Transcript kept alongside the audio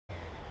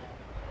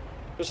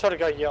Just heard a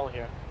guy yell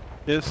here.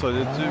 Yes, I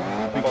did too.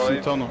 Big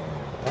 5, tunnel.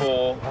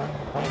 4,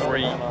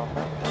 3,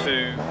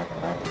 2,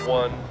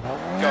 1,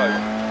 go.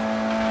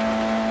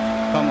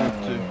 Tunnel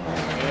 2.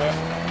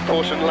 Yeah.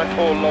 Caution, left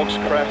 4 logs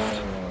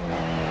crest.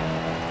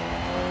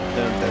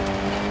 They're dead.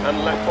 And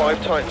left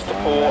 5 tightens to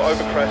 4,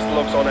 over crest,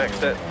 logs on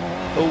exit.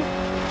 Oh.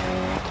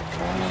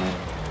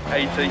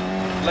 80,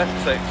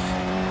 left 6,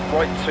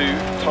 right 2,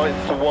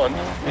 tightens to 1,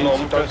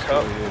 long, don't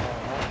cut.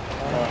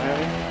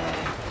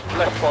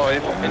 Left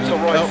 5, into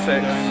right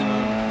 6,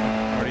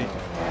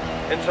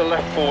 into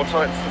left 4,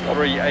 tightens to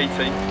 3, 80.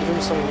 Give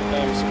him some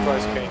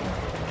surprise cane.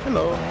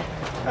 Hello.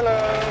 Hello.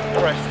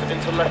 Crest,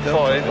 into left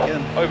Delta 5,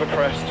 again. over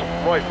crest,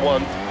 right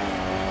 1.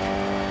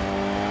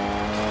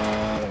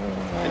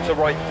 Into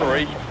right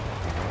 3.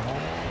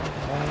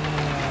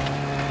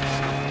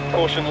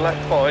 Caution,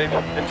 left 5,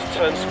 into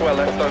turn square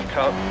left, don't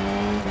cut.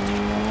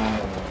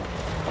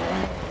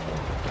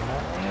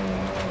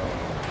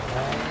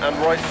 And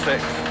right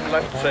 6,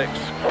 left 6,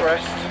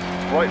 crest,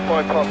 right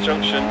 5 past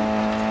junction,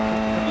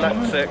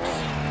 left 6,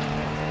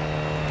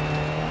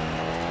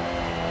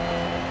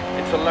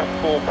 into left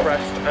 4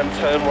 crest and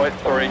turn right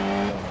 3,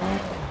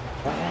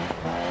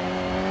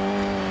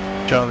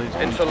 Charlie's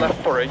into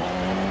left 3,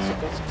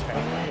 That's a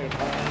tank.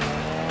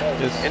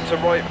 Yes. into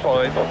right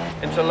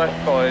 5, into left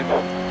 5,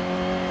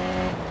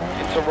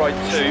 into right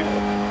 2,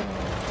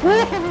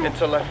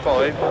 into left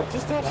 5,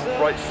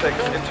 right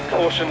 6, into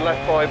caution,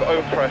 left 5,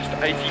 over crest,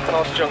 80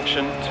 past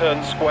junction,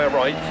 turn square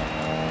right.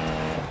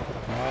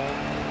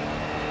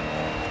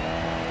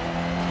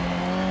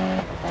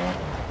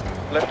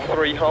 Left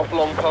 3, half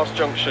long past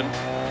junction,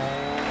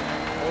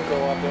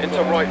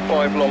 into right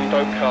 5 long,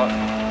 don't cut.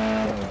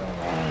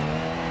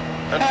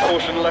 And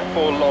caution, left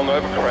 4 long,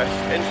 over crest,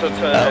 into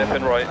turn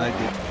hairpin right. I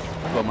did.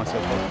 Got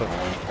myself up, but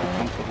good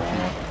one for the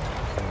team.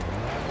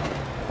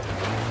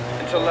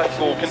 Into left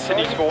 4,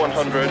 continues for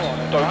 100,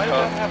 don't I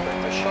cut.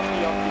 shot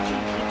the RPG.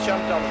 He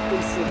jumped out and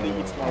instantly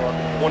eats my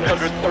rocket.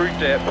 100 through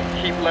dip,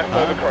 keep left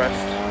over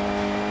crest.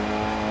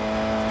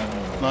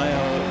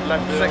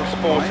 Left 6,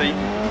 40,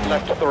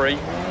 left 3.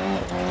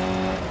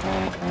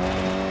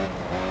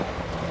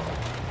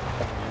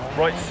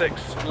 Right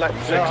 6, left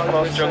 6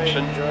 past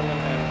junction. German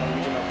and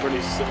Norwegian are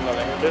pretty similar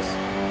languages.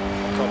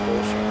 Capô.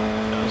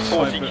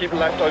 40, keep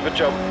left over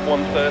jump,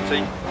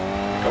 130.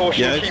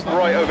 Caution, Yeah, keep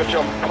right over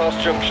jump, past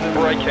junction,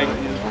 braking.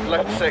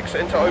 Left 6,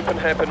 into open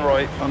hairpin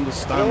right. You know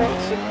Understand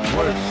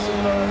what it.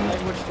 similar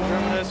language to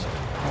German is?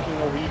 Fucking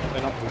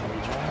Norwegian, not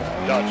Norwegian.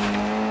 Dutch.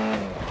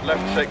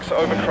 Left 6,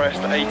 over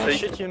crest, 80.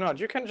 Shit you not.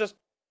 You can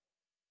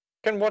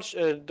watch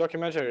a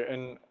documentary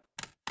in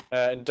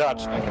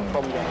Dutch and I can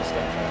probably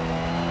understand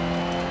that.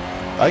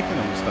 I can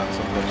understand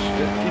some Dutch.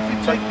 If you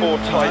take Left 4 your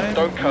tight, time,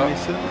 don't cut.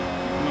 listen, you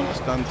can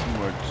understand some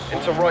words.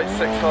 Into right 6,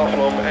 half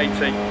long,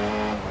 80.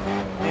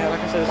 Yeah, like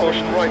I said,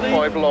 Caution, right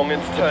 5 long,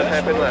 into turn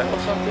hairpin for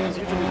left. something is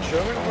usually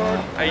German word,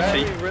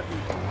 80. very written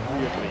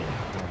weirdly.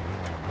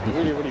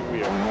 Really, really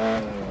weird.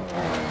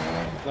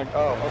 Like,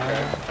 oh,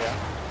 okay, yeah.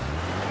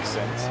 Makes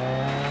sense.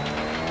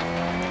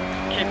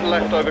 Keep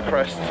left over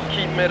crest,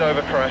 keep mid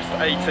over crest,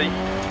 80.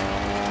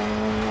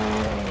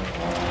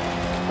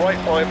 Right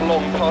 5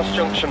 long, past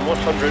junction,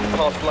 100,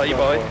 past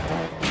lay-by.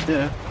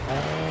 Yeah.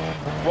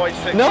 Right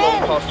 6 No! long,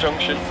 past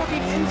junction.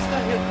 Fucking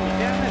insta hit me,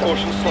 damn it.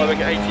 Caution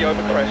slowing, 80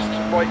 over crest.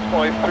 Right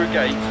 5 through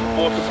gate,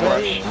 water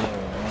splash.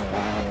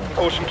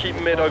 Caution keep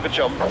mid over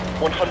jump.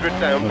 100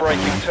 down,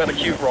 braking, turn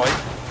acute right.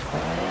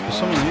 There's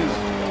someone here.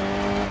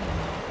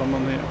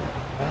 Someone here.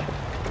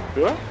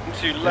 Yeah?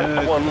 Into left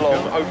Yeah, 1 good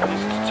long, go.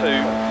 opens to 2,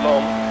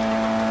 long.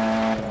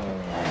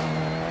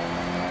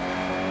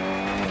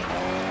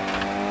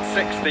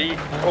 60,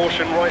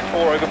 caution right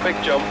 4 over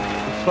big jump.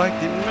 The flag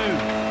didn't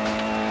move.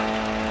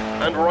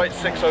 And right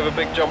 6 over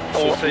big jump,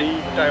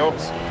 40, down.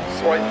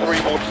 Right 3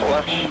 water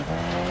splash.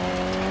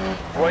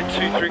 Right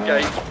 2 through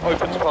gate,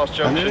 opens past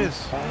And it junction.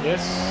 is.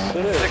 Yes,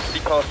 it is. 60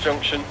 past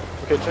junction.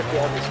 Okay, check the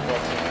obvious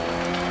spots.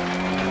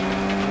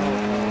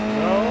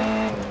 No.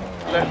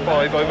 Left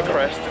 5 over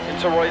crest,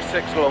 into right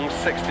 6 long,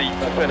 60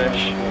 to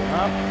finish.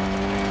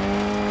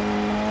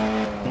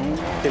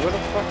 Okay, where the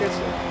fuck is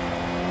it?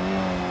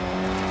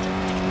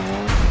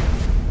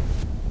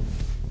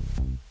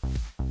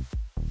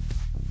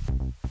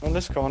 On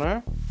this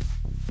corner.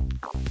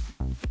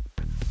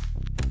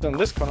 On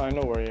this corner, I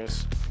know where he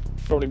is.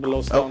 Probably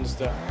below down the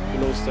stair.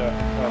 Below stair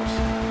house.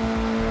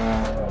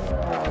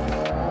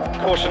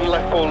 Caution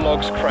left 4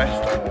 logs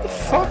crest. What the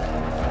fuck?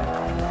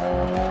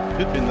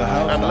 Could be in the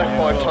house. And down left here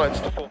 5 as well.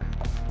 tightens to 4.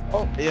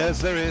 Oh,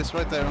 Yes, there he is,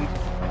 right there.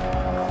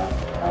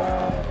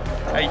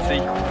 80,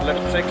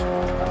 left 6.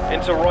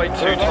 Into right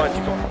 2 tightens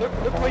to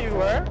 4. look where you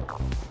were.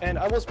 And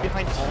I was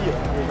behind here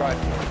on your right.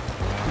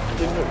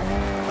 Didn't move.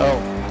 Oh.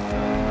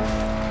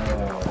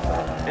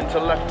 Into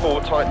left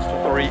 4 tightens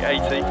to 3,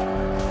 80.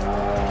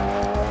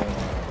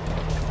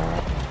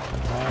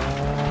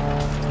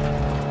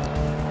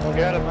 Oh,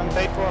 get him, I'm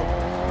paid for him.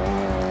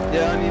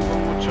 Yeah, I need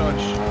one more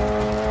charge.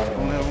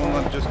 Only have one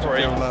left just to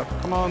 3. go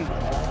left. Come on.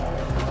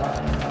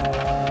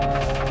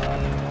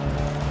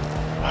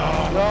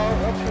 No,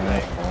 not too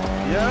late.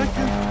 Yeah, I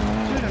can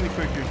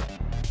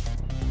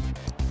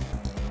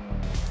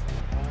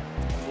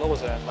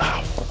his ass.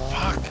 Ah,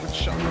 fuck! Good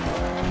shot.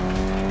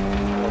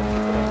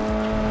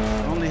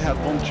 I only had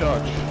one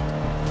charge.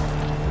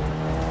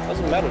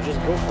 Doesn't matter, just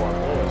go for it,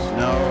 Boas.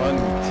 No, I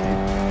need to.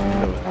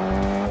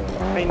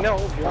 I know,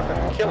 you're not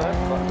gonna kill it,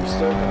 but you're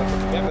still gonna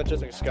fucking damage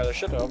it and scare the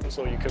shit out of him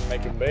so you can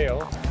make him bail.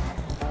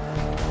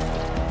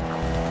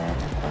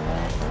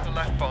 To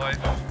left 5.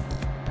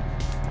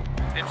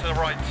 Into the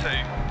right 2. I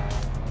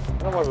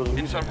don't know why we're losing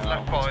Into now.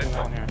 left What's 5.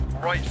 going on here?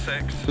 Right 6.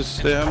 Just Into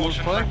stay on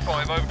caution, those left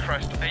flags. 5 over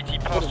crest, 80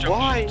 past But junction,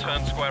 why?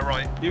 turn square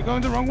right. You're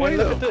going the wrong Hey, way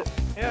look though. at this.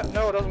 Yeah,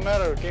 no, it doesn't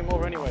matter. Game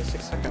over anyway,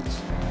 6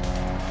 seconds.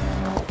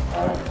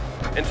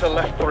 Into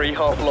left 3,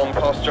 half long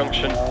past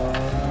junction.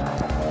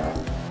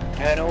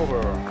 And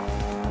over.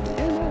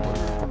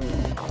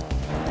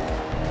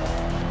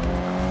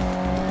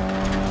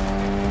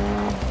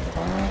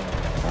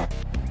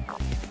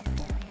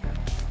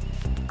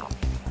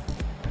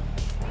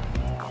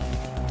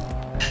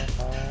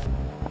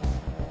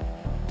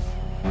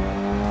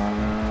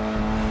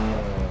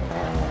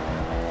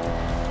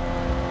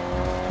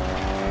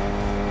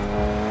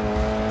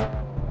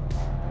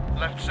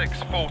 Left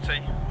 6,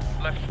 40.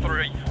 Left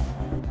 3.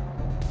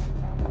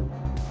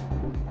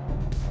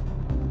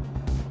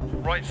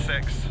 Right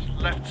 6.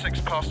 Left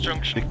 6 past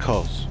junction.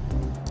 Because.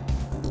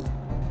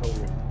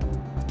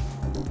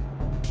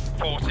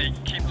 40.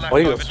 Keep left Why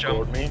you over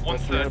jump. outscored me?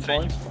 With 300 130.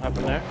 points? What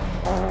happened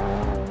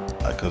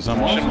there? Because I'm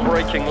Caution awesome.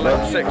 braking.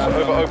 Left 6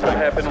 over open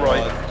hairpin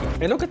right.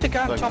 Hey, look at the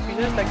guy on Like- top. He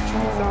has like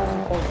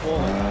 2,000 points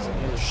bowling.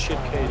 He's a shit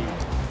Katie.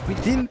 We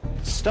didn't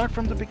start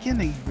from the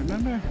beginning,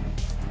 remember?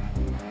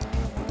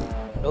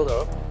 Build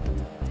up.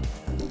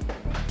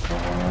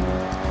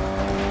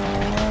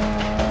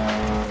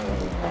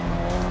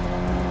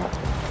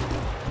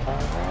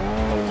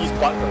 Oh, he's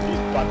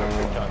button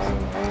big guys.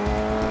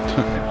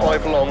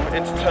 5 long.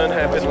 Into turn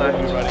hairpin left.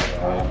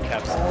 Running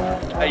caps.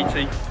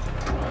 80.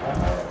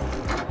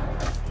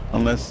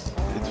 Unless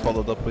it's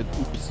followed up with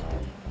oops.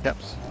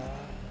 Caps.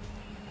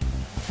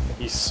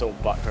 He's so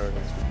butthurt,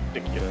 it's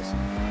ridiculous.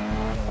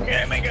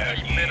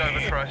 Mid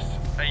over crest.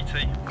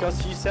 80. Because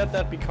he said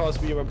that because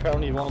we were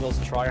apparently one of those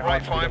tryhards.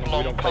 Right 5 we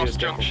long don't play this past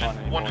game for junction. fun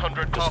anymore,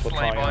 100 just past for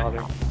lay-by.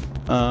 tryharding.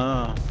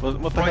 Ah, but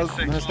what the Right hell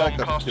 6 has long that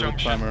got past to do with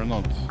junction. timer or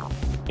not?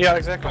 Yeah,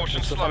 exactly. Caution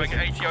It's the slowing.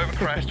 funny thing. 80 over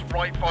crest.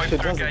 Right 5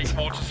 It through doesn't. gate.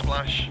 Water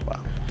splash.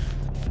 Wow.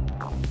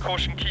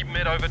 Caution keep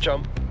mid over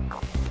jump.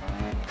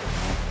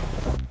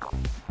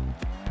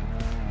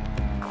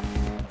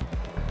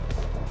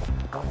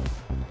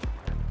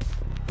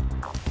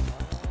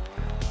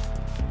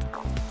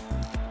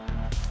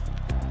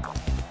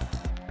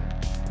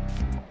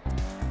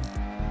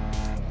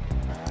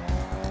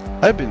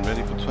 I've been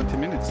ready for 20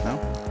 minutes now.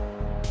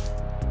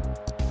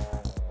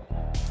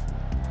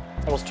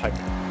 I was typing.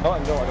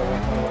 Oh, no, I don't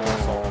want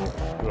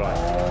to Right.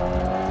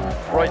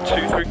 Right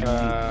 2 through.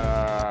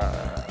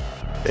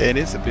 It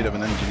is a bit of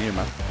an engineer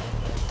map.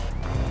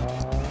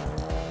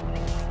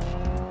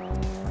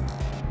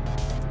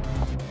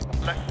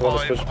 Left Well,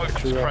 5 let's opens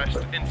push crest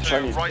through into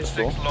Chinese right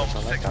pistol. 6 long That's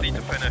not like 60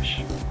 to that, finish.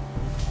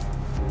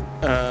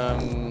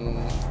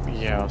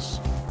 Yes.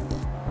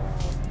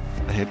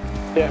 I hit.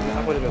 Yeah,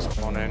 I put it as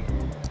one in.